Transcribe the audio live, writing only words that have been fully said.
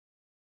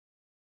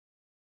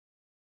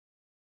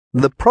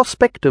The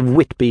prospect of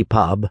Whitby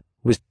pub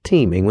was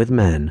teeming with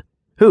men,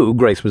 who,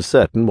 Grace was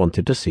certain,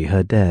 wanted to see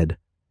her dead.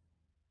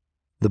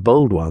 The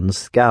bold ones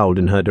scowled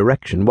in her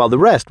direction, while the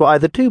rest were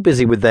either too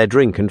busy with their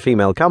drink and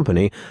female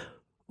company,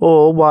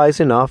 or wise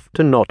enough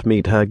to not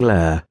meet her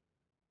glare.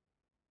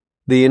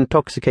 The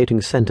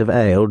intoxicating scent of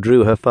ale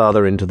drew her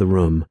farther into the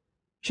room.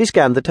 She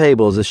scanned the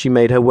tables as she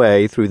made her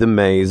way through the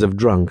maze of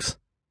drunks.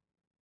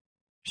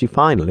 She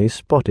finally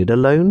spotted a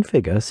lone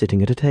figure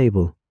sitting at a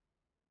table.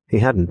 He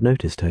hadn't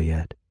noticed her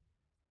yet.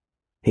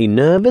 He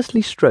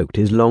nervously stroked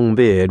his long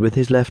beard with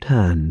his left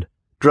hand,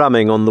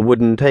 drumming on the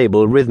wooden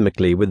table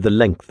rhythmically with the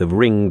length of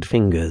ringed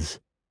fingers.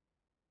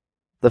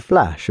 The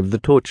flash of the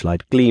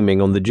torchlight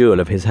gleaming on the jewel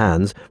of his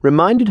hands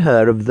reminded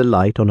her of the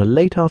light on a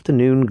late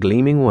afternoon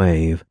gleaming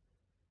wave.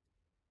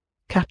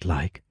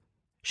 Cat-like,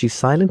 she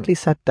silently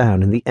sat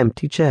down in the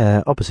empty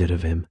chair opposite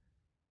of him.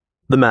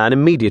 The man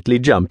immediately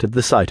jumped at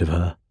the sight of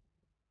her.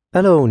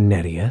 "Hello,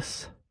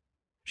 Nereus,"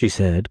 she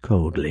said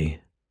coldly.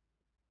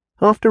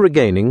 After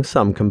regaining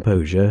some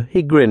composure,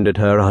 he grinned at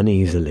her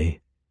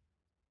uneasily.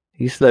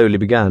 He slowly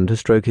began to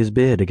stroke his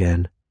beard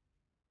again.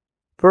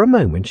 For a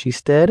moment she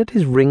stared at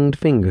his ringed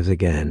fingers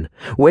again.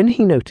 When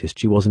he noticed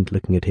she wasn't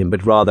looking at him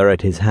but rather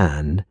at his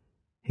hand,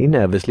 he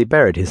nervously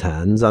buried his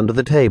hands under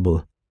the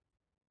table.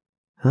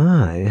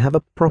 "I have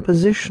a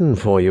proposition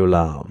for you,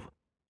 love,"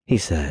 he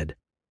said.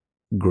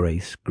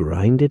 Grace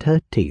grinded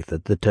her teeth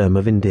at the term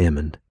of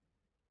endearment.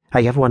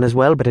 "I have one as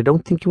well, but I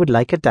don't think you would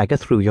like a dagger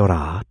through your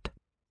heart."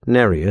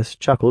 Nereus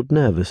chuckled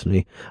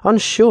nervously,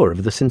 unsure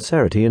of the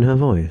sincerity in her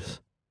voice.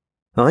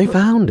 "I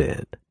found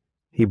it,"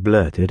 he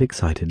blurted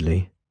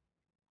excitedly.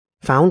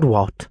 "Found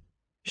what?"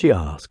 she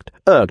asked,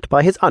 irked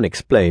by his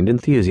unexplained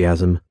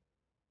enthusiasm.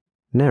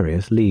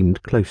 Nereus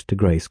leaned close to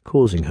Grace,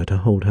 causing her to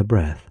hold her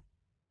breath.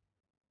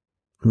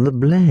 "The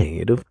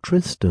blade of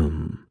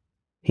Tristram,"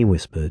 he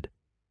whispered.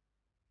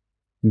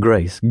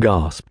 Grace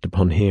gasped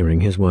upon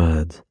hearing his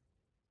words.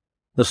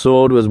 The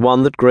sword was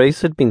one that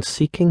Grace had been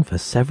seeking for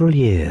several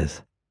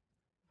years.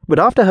 But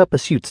after her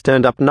pursuits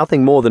turned up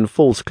nothing more than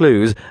false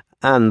clues,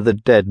 and the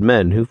dead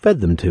men who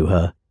fed them to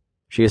her,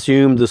 she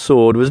assumed the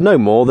sword was no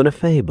more than a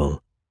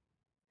fable.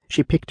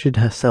 She pictured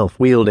herself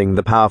wielding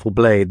the powerful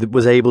blade that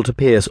was able to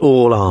pierce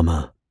all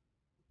armor.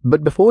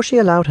 But before she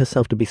allowed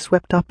herself to be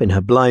swept up in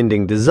her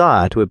blinding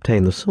desire to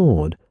obtain the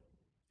sword,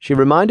 she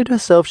reminded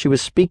herself she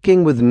was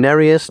speaking with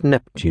Nereus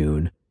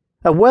Neptune,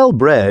 a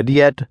well-bred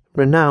yet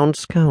renowned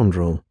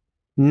scoundrel.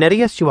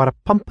 "Nereus, you are a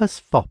pompous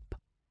fop.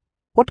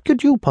 What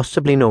could you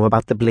possibly know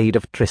about the blade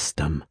of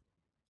Tristram?"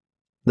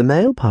 The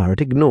male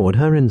pirate ignored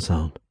her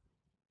insult.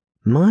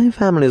 "My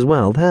family's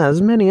wealth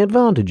has many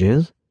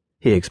advantages,"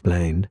 he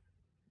explained,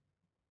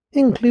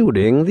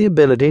 "including the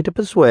ability to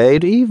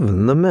persuade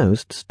even the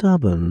most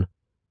stubborn."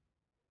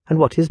 "And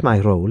what is my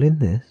role in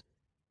this?"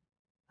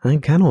 "I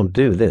cannot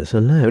do this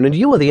alone, and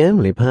you are the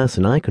only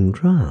person I can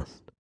trust."